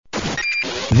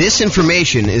This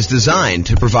information is designed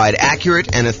to provide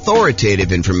accurate and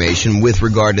authoritative information with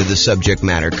regard to the subject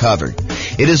matter covered.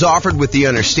 It is offered with the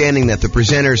understanding that the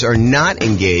presenters are not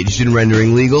engaged in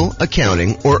rendering legal,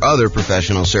 accounting, or other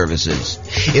professional services.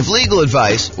 If legal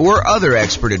advice or other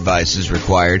expert advice is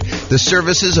required, the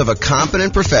services of a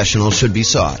competent professional should be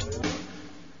sought.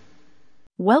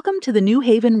 Welcome to the New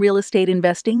Haven Real Estate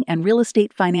Investing and Real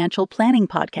Estate Financial Planning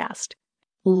Podcast.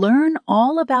 Learn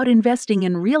all about investing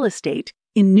in real estate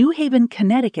in New Haven,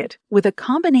 Connecticut, with a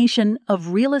combination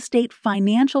of real estate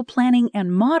financial planning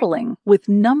and modeling with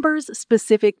numbers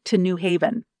specific to New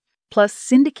Haven, plus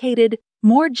syndicated,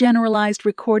 more generalized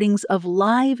recordings of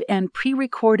live and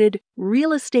pre-recorded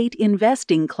real estate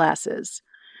investing classes.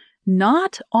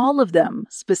 Not all of them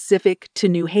specific to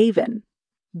New Haven.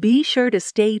 Be sure to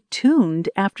stay tuned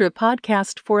after a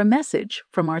podcast for a message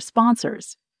from our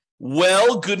sponsors.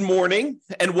 Well, good morning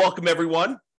and welcome,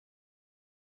 everyone.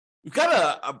 We've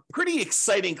got a pretty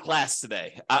exciting class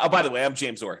today. By the way, I'm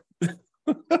James Orr.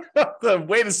 The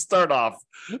way to start off.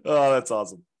 Oh, that's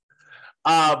awesome.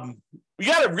 We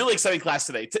got a really exciting class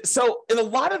today. So in a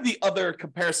lot of the other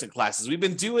comparison classes, we've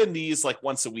been doing these like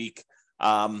once a week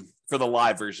for the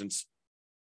live versions.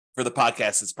 For the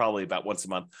podcast, it's probably about once a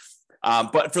month.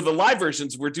 But for the live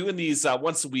versions, we're doing these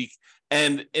once a week.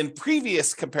 And in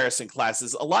previous comparison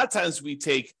classes, a lot of times we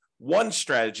take one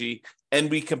strategy and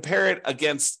we compare it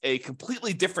against a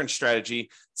completely different strategy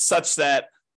such that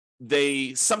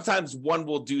sometimes one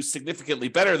will do significantly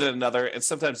better than another, and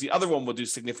sometimes the other one will do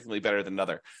significantly better than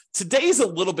another. Today is a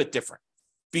little bit different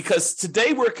because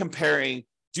today we're comparing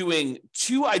doing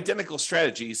two identical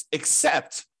strategies,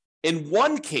 except in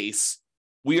one case,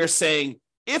 we are saying,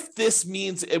 if this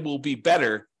means it will be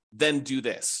better, then do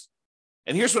this.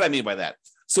 And here's what I mean by that.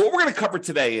 So what we're going to cover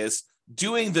today is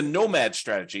doing the nomad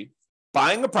strategy,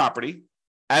 buying a property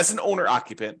as an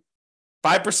owner-occupant,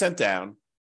 5% down,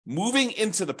 moving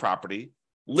into the property,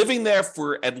 living there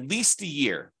for at least a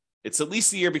year. It's at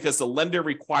least a year because the lender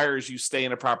requires you stay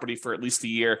in a property for at least a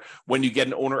year when you get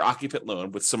an owner-occupant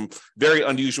loan, with some very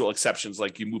unusual exceptions,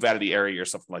 like you move out of the area or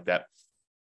something like that.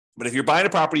 But if you're buying a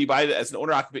property, you buy it as an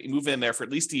owner-occupant, you move in there for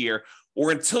at least a year,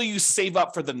 or until you save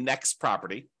up for the next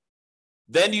property.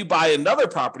 Then you buy another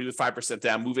property with 5%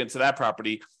 down, move into that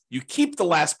property. You keep the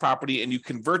last property and you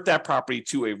convert that property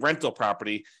to a rental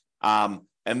property. And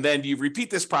then you repeat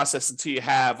this process until you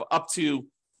have up to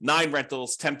 9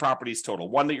 rentals, 10 properties total,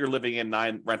 one that you're living in,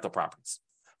 9 rental properties.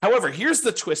 However, here's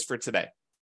the twist for today.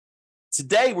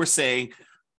 Today, we're saying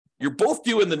you're both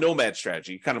doing the nomad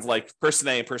strategy, kind of like person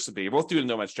A and person B. You're both doing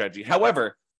the nomad strategy.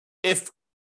 However, if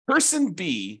person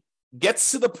B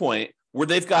gets to the point where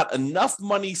they've got enough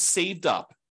money saved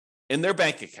up in their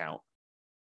bank account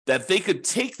that they could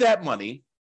take that money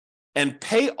and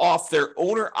pay off their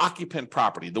owner-occupant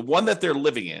property, the one that they're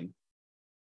living in,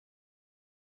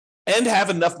 and have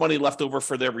enough money left over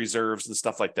for their reserves and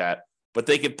stuff like that, but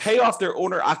they could pay off their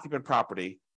owner-occupant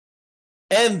property.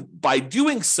 And by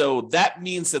doing so, that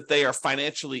means that they are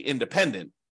financially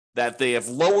independent, that they have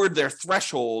lowered their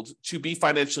threshold to be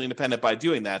financially independent by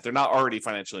doing that. They're not already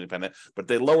financially independent, but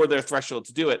they lower their threshold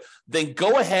to do it. Then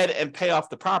go ahead and pay off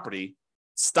the property,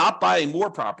 stop buying more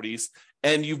properties,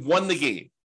 and you've won the game.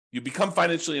 You become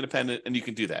financially independent and you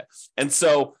can do that. And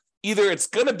so either it's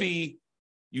going to be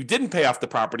you didn't pay off the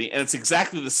property and it's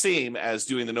exactly the same as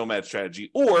doing the nomad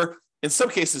strategy, or in some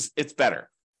cases, it's better.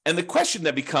 And the question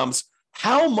that becomes,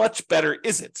 how much better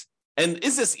is it? And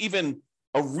is this even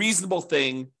a reasonable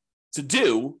thing to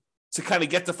do to kind of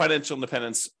get to financial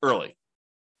independence early?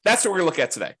 That's what we're going to look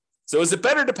at today. So is it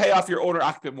better to pay off your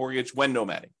owner-occupant mortgage when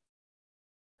nomading?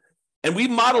 And we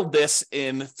modeled this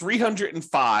in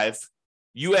 305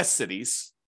 U.S.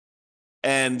 cities,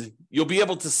 and you'll be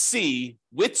able to see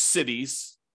which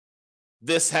cities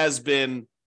this has been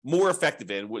more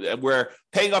effective in, where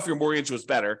paying off your mortgage was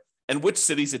better, and which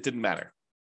cities it didn't matter.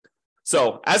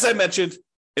 So, as I mentioned,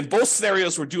 in both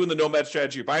scenarios, we're doing the nomad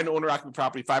strategy. You're buying an owner-occupant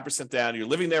property, 5% down. You're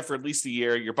living there for at least a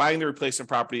year. You're buying the replacement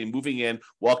property and moving in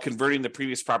while converting the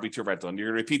previous property to a rental. And you're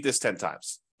going to repeat this 10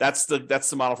 times. That's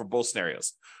the model for both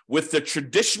scenarios. With the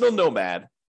traditional nomad,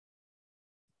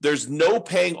 there's no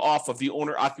paying off of the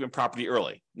owner-occupant property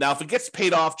early. Now, if it gets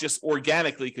paid off just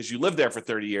organically because you live there for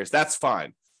 30 years, that's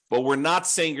fine. But we're not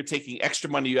saying you're taking extra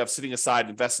money you have sitting aside,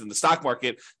 invested in the stock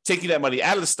market, taking that money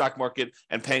out of the stock market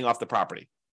and paying off the property.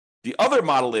 The other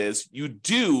model is you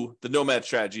do the nomad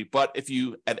strategy, but if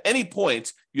you, at any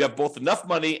point, you have both enough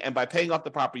money and by paying off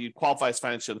the property, you qualify as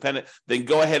financially independent, then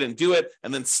go ahead and do it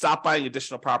and then stop buying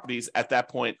additional properties at that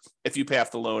point if you pay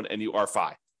off the loan and you are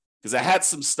fine. Because I had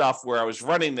some stuff where I was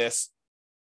running this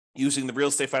using the Real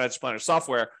Estate Financial Planner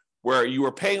software where you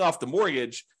were paying off the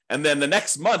mortgage, and then the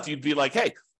next month you'd be like,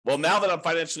 hey, well, now that I'm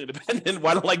financially independent,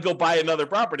 why don't I go buy another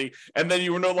property? And then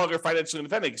you were no longer financially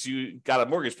independent because you got a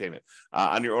mortgage payment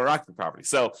on your owner-occupant property.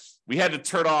 So we had to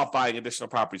turn off buying additional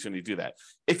properties when you do that.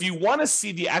 If you want to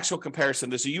see the actual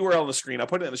comparison, there's a URL on the screen. I'll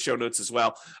put it in the show notes as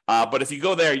well. But if you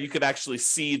go there, you could actually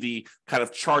see the kind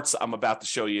of charts I'm about to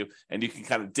show you, and you can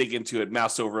kind of dig into it,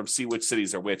 mouse over them, see which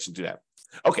cities are which, and do that.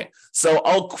 Okay, so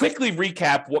I'll quickly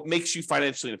recap what makes you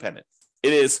financially independent.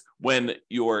 It is when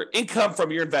your income from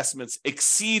your investments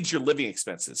exceeds your living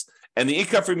expenses. And the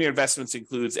income from your investments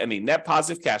includes any net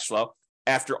positive cash flow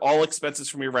after all expenses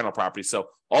from your rental property. So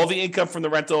all the income from the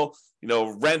rental,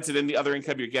 rent and any other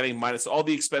income you're getting minus all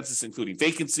the expenses, including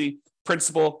vacancy,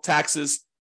 principal, taxes,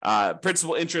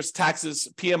 principal, interest, taxes,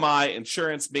 PMI,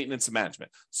 insurance, maintenance, and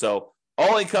management. So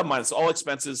all income minus all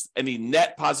expenses, any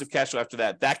net positive cash flow after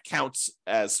that counts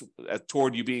as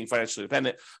toward you being financially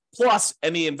independent, plus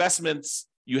any investments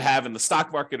you have in the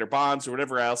stock market or bonds or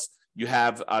whatever else you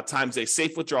have times a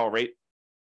safe withdrawal rate.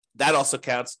 That also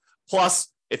counts. Plus,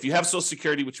 if you have Social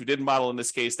Security, which we didn't model in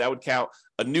this case, that would count.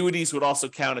 Annuities would also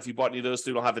count if you bought any of those. So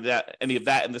you don't have any of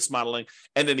that in this modeling,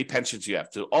 and any pensions you have.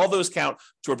 So all those count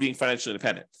toward being financially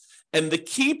independent. And the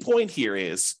key point here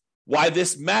is why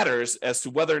this matters as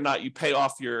to whether or not you pay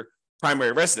off your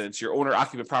primary residence, your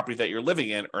owner-occupant property that you're living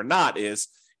in or not, is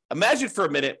imagine for a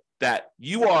minute that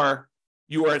you are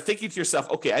thinking to yourself,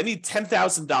 okay, I need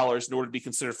 $10,000 in order to be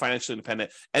considered financially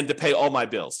independent and to pay all my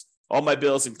bills. All my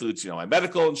bills includes, my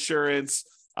medical insurance,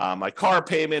 my car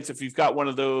payments, if you've got one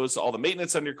of those, all the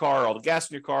maintenance on your car, all the gas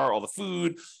in your car, all the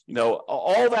food,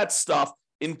 all that stuff,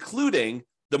 including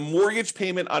the mortgage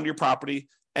payment on your property,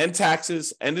 and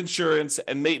taxes and insurance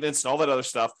and maintenance and all that other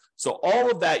stuff. So all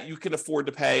of that you can afford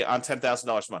to pay on $10,000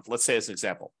 a month, let's say as an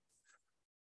example.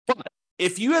 But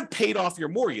if you had paid off your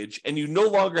mortgage and you no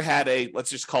longer had let's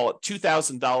just call it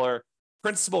 $2,000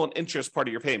 principal and interest part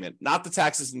of your payment, not the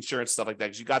taxes, insurance, stuff like that,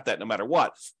 because you got that no matter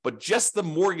what, but just the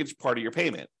mortgage part of your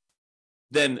payment,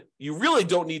 then you really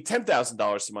don't need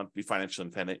 $10,000 a month to be financially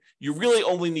independent. You really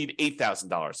only need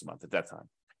 $8,000 a month at that time.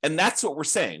 And that's what we're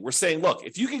saying. We're saying, look,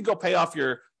 if you can go pay off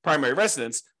your primary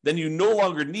residence, then you no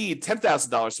longer need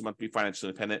 $10,000 a month to be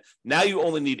financially independent. Now you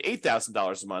only need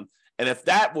 $8,000 a month. And if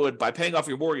that would, by paying off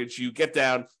your mortgage, you get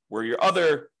down where your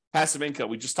other passive income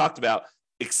we just talked about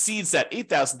exceeds that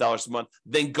 $8,000 a month,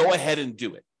 then go ahead and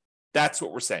do it. That's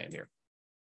what we're saying here.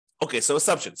 Okay, so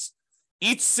assumptions.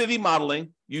 Each city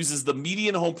modeling uses the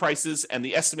median home prices and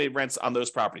the estimated rents on those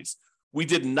properties. We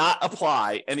did not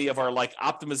apply any of our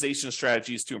optimization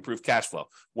strategies to improve cash flow.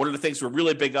 One of the things we're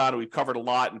really big on, and we've covered a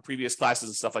lot in previous classes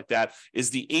and stuff like that, is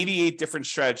the 88 different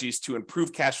strategies to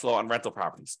improve cash flow on rental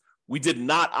properties. We did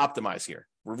not optimize here.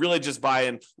 We're really just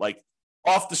buying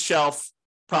off the shelf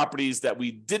properties that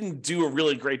we didn't do a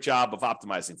really great job of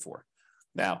optimizing for.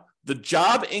 Now, the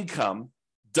job income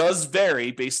does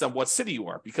vary based on what city you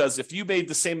are, because if you made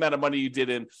the same amount of money you did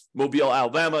in Mobile,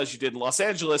 Alabama as you did in Los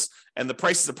Angeles, and the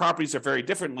prices of properties are very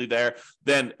differently there,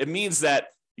 then it means that,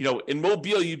 in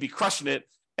Mobile, you'd be crushing it,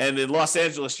 and in Los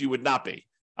Angeles, you would not be.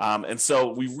 And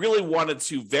so we really wanted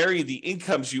to vary the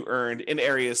incomes you earned in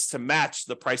areas to match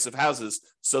the price of houses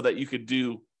so that you could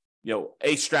do,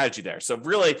 a strategy there. So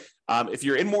really, if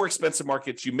you're in more expensive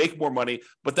markets, you make more money,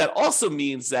 but that also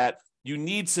means that you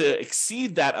need to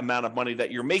exceed that amount of money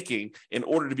that you're making in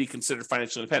order to be considered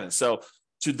financially independent. So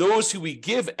to those who we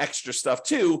give extra stuff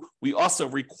to, we also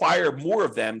require more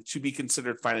of them to be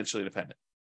considered financially independent.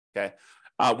 Okay.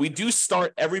 We do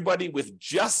start everybody with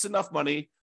just enough money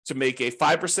to make a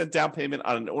 5% down payment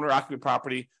on an owner-occupant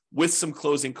property with some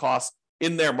closing costs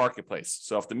in their marketplace.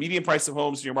 So if the median price of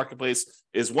homes in your marketplace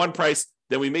is one price,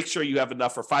 then we make sure you have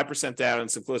enough for 5% down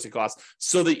and some closing costs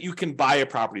so that you can buy a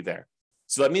property there.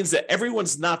 So that means that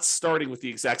everyone's not starting with the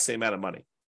exact same amount of money.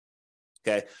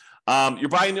 Okay. You're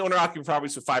buying the owner-occupant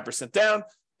properties with 5% down,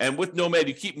 and with Nomad,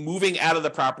 you keep moving out of the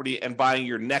property and buying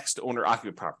your next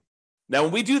owner-occupant property. Now,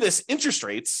 when we do this, the interest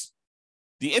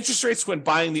rates when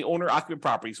buying the owner-occupant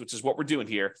properties, which is what we're doing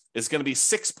here, is going to be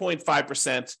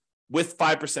 6.5% with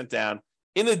 5% down.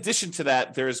 In addition to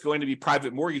that, there is going to be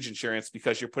private mortgage insurance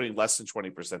because you're putting less than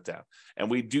 20% down. And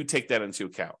we do take that into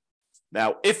account.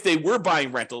 Now, if they were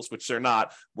buying rentals, which they're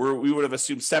not, we would have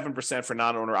assumed 7% for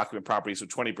non-owner occupant properties with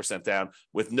 20% down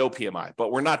with no PMI.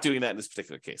 But we're not doing that in this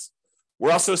particular case.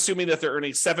 We're also assuming that they're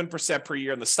earning 7% per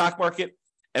year in the stock market.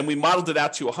 And we modeled it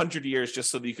out to 100 years just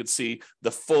so that you could see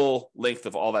the full length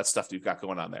of all that stuff that you've got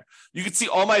going on there. You can see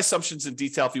all my assumptions in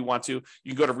detail if you want to.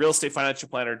 You can go to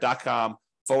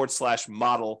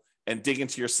realestatefinancialplanner.com/model and dig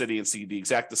into your city and see the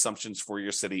exact assumptions for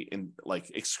your city in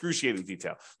excruciating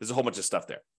detail. There's a whole bunch of stuff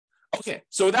there. Okay,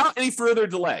 so without any further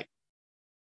delay,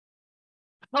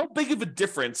 how big of a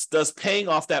difference does paying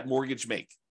off that mortgage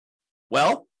make?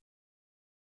 Well,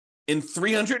 in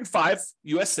 305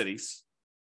 US cities,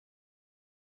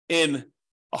 in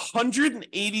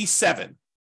 187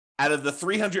 out of the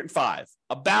 305,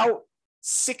 about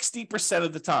 60%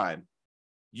 of the time,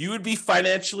 you would be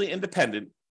financially independent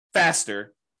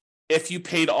faster if you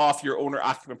paid off your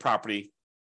owner-occupant property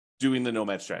doing the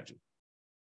nomad strategy.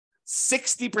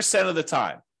 60% of the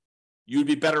time, you would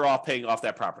be better off paying off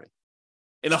that property.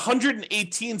 In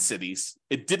 118 cities,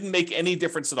 it didn't make any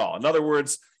difference at all. In other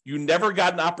words, you never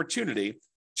got an opportunity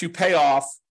to pay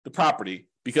off the property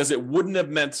because it wouldn't have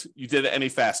meant you did it any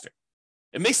faster.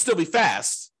 It may still be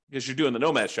fast because you're doing the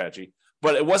nomad strategy,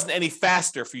 but it wasn't any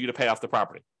faster for you to pay off the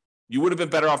property. You would have been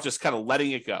better off just kind of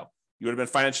letting it go. You would have been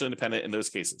financially independent in those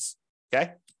cases,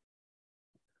 okay?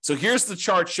 So here's the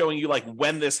chart showing you like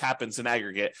when this happens in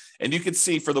aggregate. And you can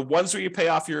see for the ones where you pay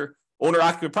off your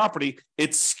owner-occupant property,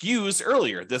 it skews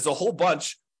earlier. There's a whole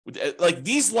bunch. Like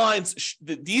these lines,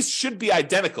 these should be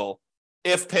identical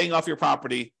if paying off your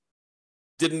property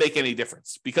didn't make any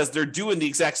difference because they're doing the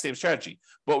exact same strategy.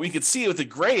 But we could see with the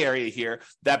gray area here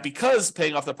that because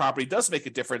paying off the property does make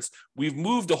a difference, we've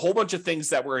moved a whole bunch of things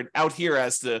that were out here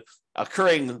as to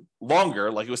occurring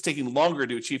longer, like it was taking longer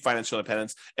to achieve financial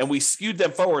independence, and we skewed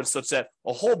them forward such that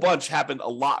a whole bunch happened a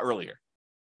lot earlier,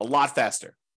 a lot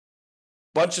faster.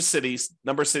 Bunch of cities,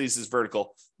 number of cities is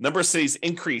vertical, number of cities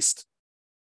increased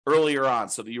earlier on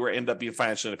so that you end up being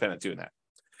financially independent doing that.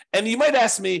 And you might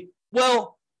ask me,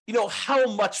 well, how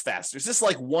much faster? Is this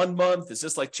like 1 month? Is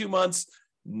this like 2 months?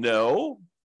 No.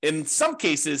 In some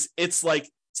cases, it's like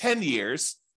 10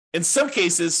 years. In some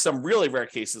cases, some really rare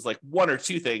cases, like 1 or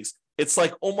 2 things, it's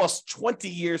like almost 20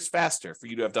 years faster for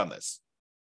you to have done this,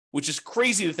 which is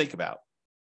crazy to think about.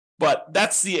 But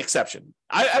that's the exception.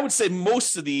 I would say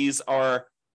most of these are,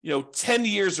 10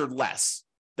 years or less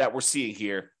that we're seeing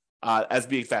here as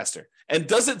being faster. And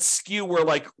does it skew where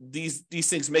like these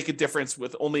things make a difference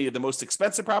with only the most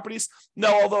expensive properties?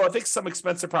 No, although I think some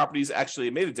expensive properties actually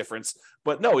made a difference.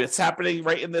 But no, it's happening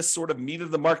right in this sort of meat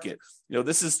of the market.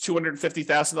 This is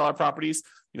 $250,000 properties.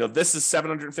 This is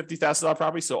 $750,000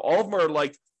 properties. So all of them are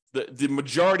like the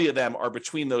majority of them are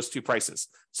between those two prices.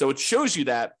 So it shows you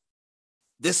that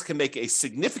this can make a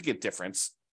significant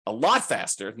difference a lot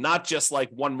faster, not just like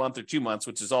 1 month or 2 months,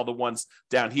 which is all the ones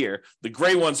down here. The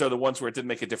gray ones are the ones where it didn't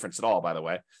make a difference at all, by the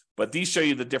way. But these show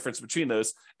you the difference between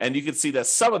those. And you can see that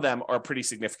some of them are pretty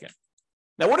significant.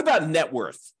 Now, what about net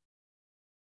worth?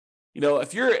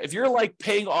 If you're like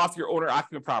paying off your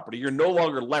owner-occupant property, you're no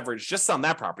longer leveraged just on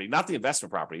that property, not the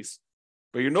investment properties,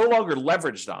 but you're no longer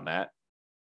leveraged on that.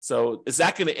 So is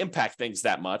that going to impact things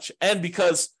that much? And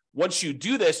because once you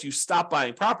do this, you stop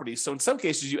buying properties. So in some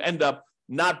cases, you end up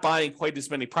not buying quite as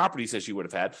many properties as you would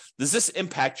have had. Does this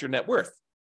impact your net worth?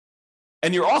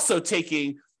 And you're also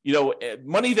taking,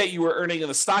 money that you were earning in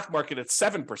the stock market at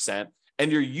 7%,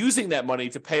 and you're using that money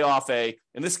to pay off in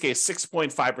this case,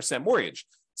 6.5% mortgage.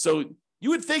 So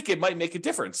you would think it might make a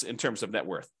difference in terms of net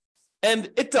worth. And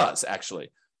it does,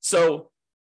 actually. So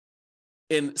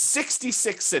in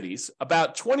 66 cities,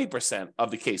 about 20%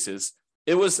 of the cases,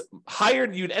 it was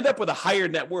higher. You'd end up with a higher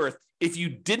net worth if you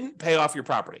didn't pay off your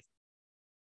property.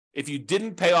 If you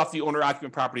didn't pay off the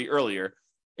owner-occupant property earlier,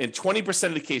 in 20%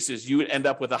 of the cases, you would end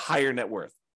up with a higher net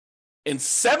worth. In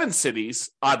 7 cities,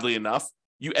 oddly enough,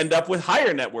 you end up with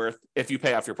higher net worth if you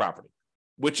pay off your property,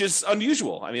 which is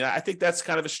unusual. I mean, I think that's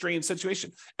kind of a strange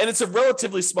situation. And it's a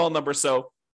relatively small number,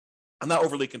 so I'm not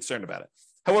overly concerned about it.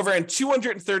 However, in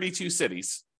 232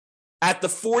 cities, at the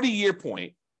 40-year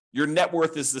point, your net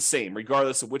worth is the same,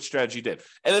 regardless of which strategy you did.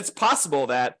 And it's possible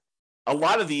that a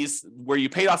lot of these where you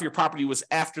paid off your property was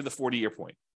after the 40-year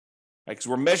point, right? Because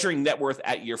we're measuring net worth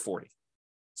at year 40.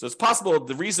 So it's possible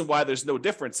the reason why there's no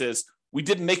difference is we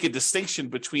didn't make a distinction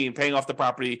between paying off the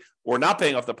property or not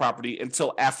paying off the property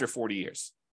until after 40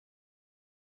 years.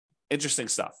 Interesting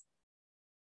stuff.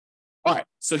 All right,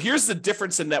 so here's the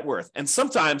difference in net worth. And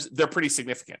sometimes they're pretty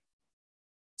significant.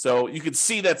 So you can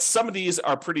see that some of these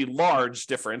are pretty large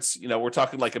difference. We're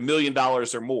talking like $1 million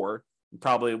or more.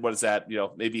 Probably, what is that?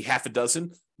 Maybe half a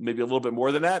dozen, maybe a little bit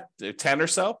more than that, 10 or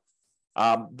so.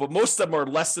 But most of them are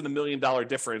less than $1 million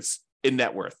difference in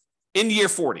net worth in year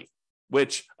 40,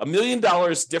 which $1 million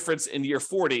difference in year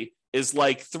 40 is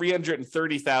like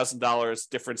 $330,000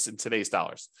 difference in today's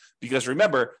dollars. Because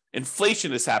remember,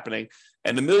 inflation is happening,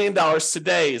 and $1 million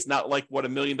today is not like what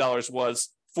 $1 million was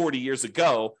 40 years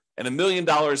ago, and $1 million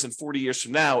in 40 years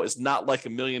from now is not like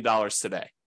 $1 million today.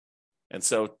 And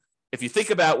so if you think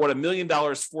about what $1 million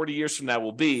 40 years from now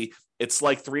will be, it's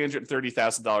like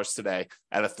 $330,000 today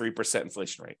at a 3%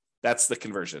 inflation rate. That's the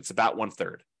conversion. It's about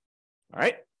 1/3. All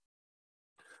right.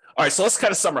 All right. So let's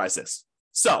kind of summarize this.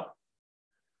 So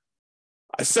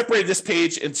I separated this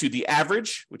page into the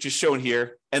average, which is shown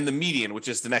here, and the median, which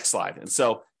is the next slide. And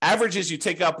so average is you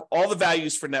take up all the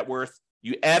values for net worth,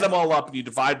 you add them all up, and you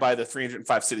divide by the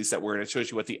 305 cities that we're in. It shows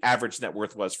you what the average net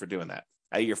worth was for doing that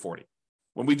at year 40.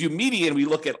 When we do median, we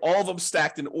look at all of them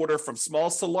stacked in order from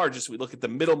smallest to largest. We look at the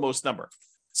middlemost number.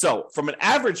 So from an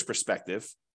average perspective,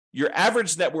 your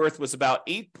average net worth was about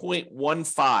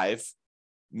 $8.15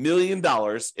 million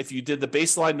if you did the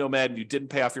baseline nomad and you didn't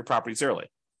pay off your properties early.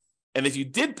 And if you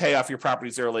did pay off your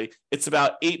properties early, it's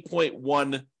about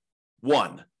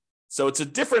 8.11. So it's a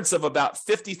difference of about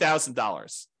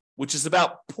 $50,000, which is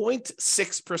about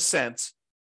 0.6%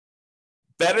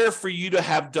 better for you to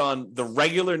have done the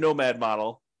regular nomad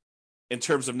model in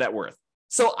terms of net worth.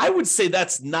 So I would say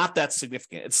that's not that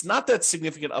significant. It's not that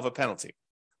significant of a penalty.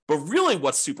 But really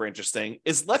what's super interesting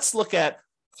is let's look at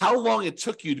how long it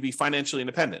took you to be financially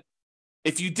independent.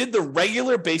 If you did the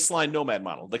regular baseline nomad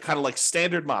model, the kind of like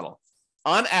standard model,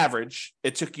 on average,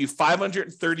 it took you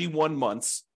 531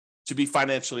 months to be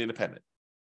financially independent.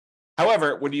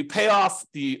 However, when you pay off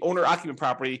the owner-occupant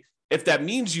property, if that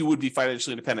means you would be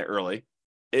financially independent early,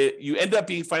 you end up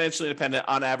being financially independent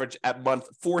on average at month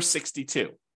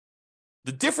 462.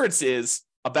 The difference is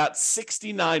about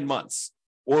 69 months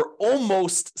or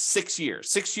almost 6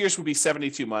 years. 6 years would be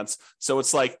 72 months. So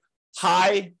it's like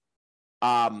high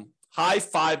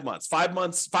 5 months,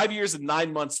 5 years and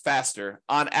 9 months faster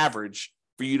on average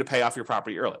for you to pay off your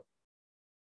property early.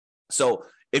 So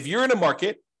if you're in a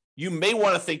market, you may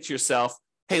want to think to yourself,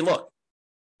 hey, look,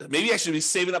 maybe I should be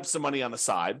saving up some money on the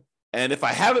side. And if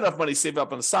I have enough money saved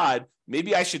up on the side,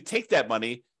 maybe I should take that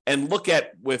money and look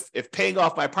at if paying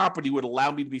off my property would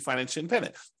allow me to be financially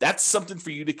independent. That's something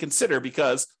for you to consider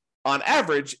because on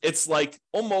average, it's like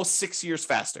almost 6 years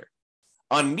faster.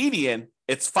 On median,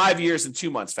 it's 5 years and 2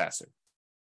 months faster.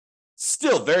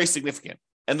 Still very significant.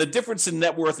 And the difference in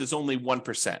net worth is only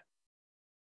 1%.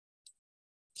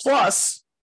 Plus,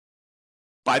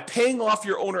 by paying off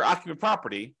your owner-occupant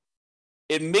property,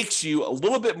 it makes you a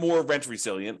little bit more rent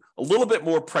resilient, a little bit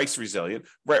more price resilient.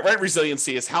 Rent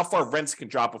resiliency is how far rents can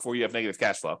drop before you have negative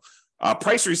cash flow.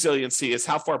 Price resiliency is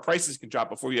how far prices can drop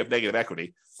before you have negative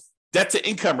equity. Debt to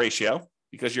income ratio,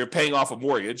 because you're paying off a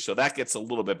mortgage, so that gets a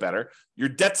little bit better. Your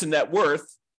debt to net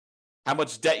worth, how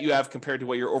much debt you have compared to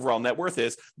what your overall net worth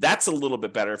is, that's a little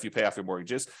bit better if you pay off your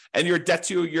mortgages. And your debt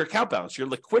to your account balance, your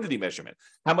liquidity measurement,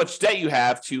 how much debt you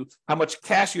have to how much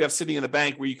cash you have sitting in the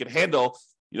bank where you can handle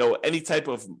any type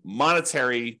of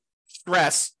monetary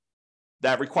stress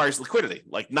that requires liquidity,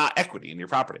 like not equity in your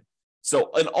property.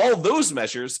 So in all those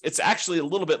measures, it's actually a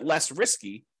little bit less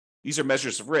risky. These are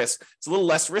measures of risk. It's a little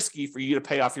less risky for you to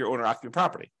pay off your owner-occupant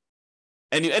property.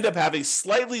 And you end up having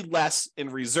slightly less in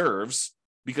reserves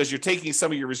because you're taking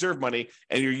some of your reserve money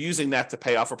and you're using that to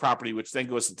pay off a property, which then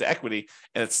goes into equity,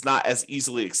 and it's not as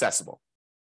easily accessible.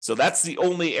 So that's the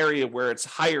only area where it's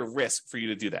higher risk for you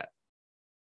to do that.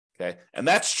 Okay. And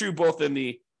that's true both in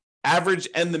the average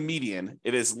and the median.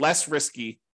 It is less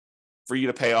risky for you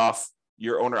to pay off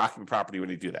your owner-occupant property when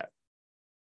you do that.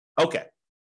 Okay.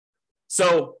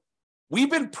 So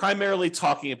we've been primarily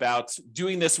talking about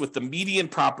doing this with the median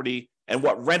property and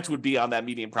what rent would be on that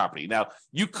median property. Now,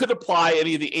 you could apply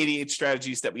any of the 88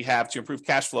 strategies that we have to improve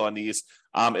cash flow on these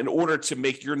in order to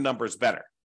make your numbers better.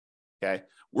 Okay.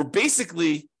 We're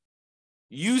basically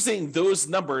using those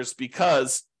numbers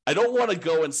because I don't want to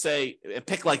go and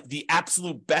pick like the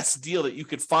absolute best deal that you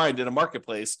could find in a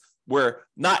marketplace where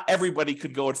not everybody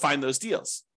could go and find those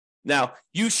deals. Now,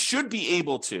 you should be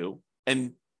able to,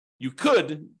 and you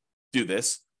could do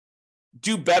this,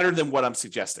 do better than what I'm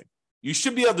suggesting. You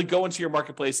should be able to go into your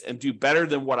marketplace and do better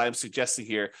than what I'm suggesting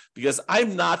here because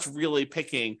I'm not really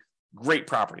picking great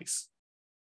properties.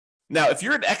 Now, if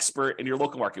you're an expert in your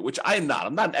local market, which I'm not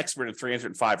an expert in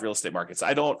 305 real estate markets.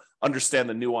 I don't understand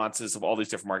the nuances of all these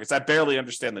different markets. I barely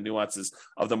understand the nuances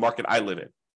of the market I live in.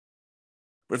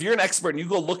 But if you're an expert and you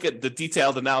go look at the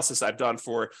detailed analysis I've done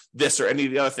for this or any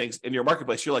of the other things in your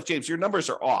marketplace, you're like, James, your numbers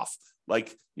are off.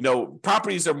 Like,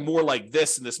 properties are more like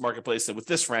this in this marketplace than with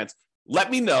this rent. Let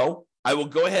me know. I will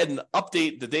go ahead and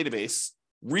update the database,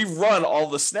 rerun all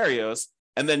the scenarios,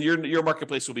 and then your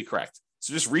marketplace will be correct.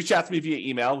 So just reach out to me via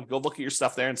email. Go look at your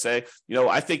stuff there and say,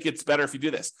 I think it's better if you do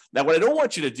this. Now, what I don't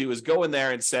want you to do is go in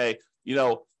there and say,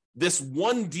 this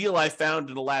one deal I found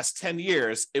in the last 10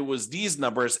 years, it was these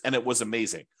numbers and it was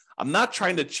amazing. I'm not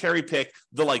trying to cherry pick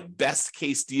the best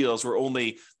case deals where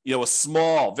only, a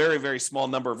small, very, very small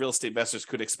number of real estate investors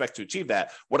could expect to achieve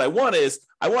that. What I want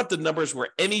the numbers where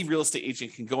any real estate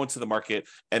agent can go into the market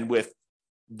and with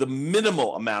the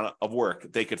minimal amount of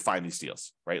work they could find these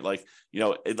deals, right? Like,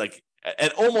 like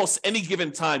at almost any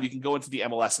given time, you can go into the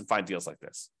MLS and find deals like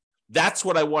this. That's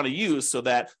what I want to use so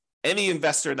that any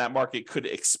investor in that market could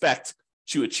expect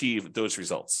to achieve those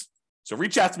results. So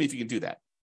reach out to me if you can do that.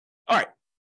 All right.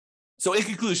 So in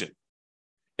conclusion,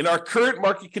 in our current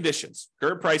market conditions,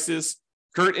 current prices,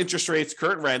 current interest rates,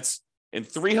 current rents in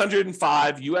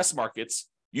 305 US markets,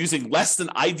 using less than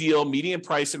ideal median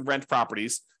price and rent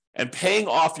properties and paying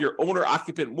off your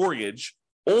owner-occupant mortgage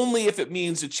only if it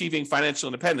means achieving financial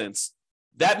independence,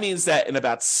 that means that in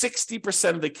about 60%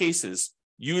 of the cases,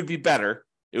 you would be better.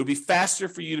 It would be faster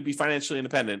for you to be financially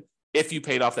independent if you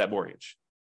paid off that mortgage.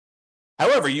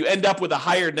 However, you end up with a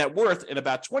higher net worth in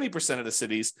about 20% of the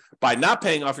cities by not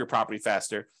paying off your property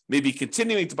faster, maybe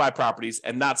continuing to buy properties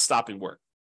and not stopping work.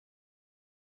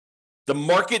 The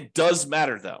market does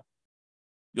matter, though.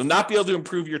 You'll not be able to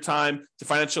improve your time to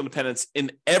financial independence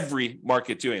in every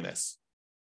market doing this.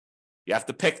 You have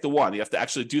to pick the one. You have to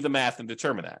actually do the math and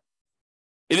determine that.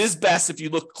 It is best if you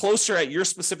look closer at your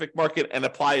specific market and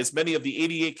apply as many of the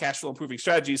 88 cash flow improving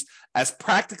strategies as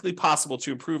practically possible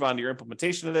to improve on your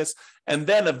implementation of this, and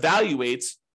then evaluate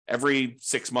every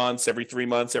 6 months, every 3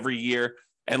 months, every year,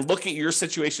 and look at your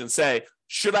situation and say,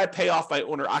 should I pay off my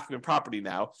owner-occupant property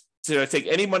now? Should I take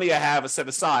any money I have and set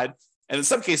aside? And in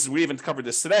some cases, we even covered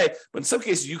this today, but in some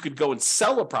cases, you could go and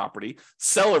sell a property,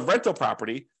 sell a rental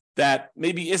property that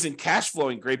maybe isn't cash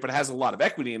flowing great, but has a lot of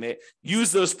equity in it.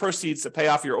 Use those proceeds to pay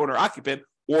off your owner occupant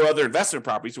or other investment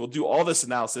properties. We'll do all this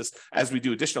analysis as we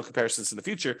do additional comparisons in the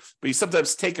future. But you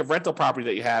sometimes take a rental property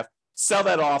that you have, sell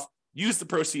that off, use the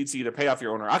proceeds to either pay off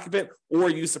your owner occupant or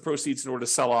use the proceeds in order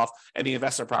to sell off any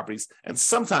investment properties. And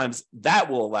sometimes that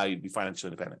will allow you to be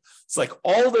financially independent. It's like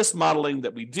all this modeling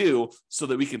that we do so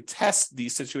that we can test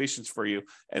these situations for you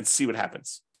and see what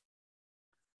happens.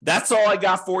 That's all I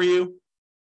got for you.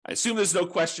 I assume there's no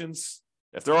questions.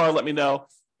 If there are, let me know.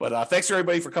 But thanks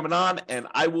everybody for coming on, and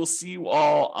I will see you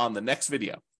all on the next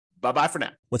video. Bye-bye for now.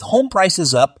 With home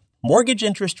prices up, mortgage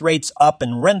interest rates up,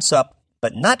 and rents up,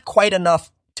 but not quite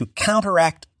enough to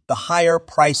counteract the higher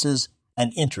prices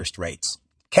and interest rates.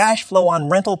 Cash flow on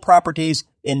rental properties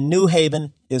in New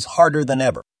Haven is harder than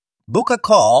ever. Book a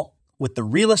call with the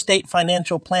Real Estate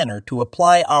Financial Planner to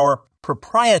apply our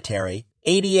proprietary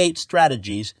 88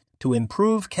 strategies to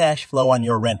improve cash flow on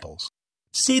your rentals.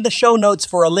 See the show notes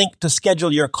for a link to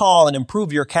schedule your call and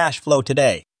improve your cash flow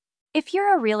today. If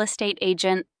you're a real estate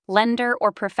agent, lender,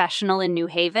 or professional in New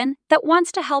Haven that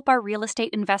wants to help our real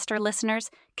estate investor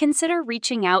listeners, consider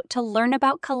reaching out to learn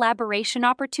about collaboration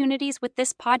opportunities with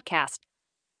this podcast.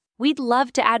 We'd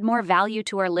love to add more value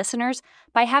to our listeners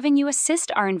by having you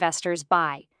assist our investors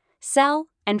buy, sell,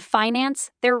 and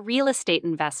finance their real estate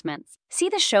investments. See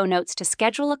the show notes to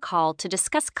schedule a call to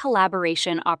discuss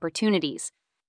collaboration opportunities.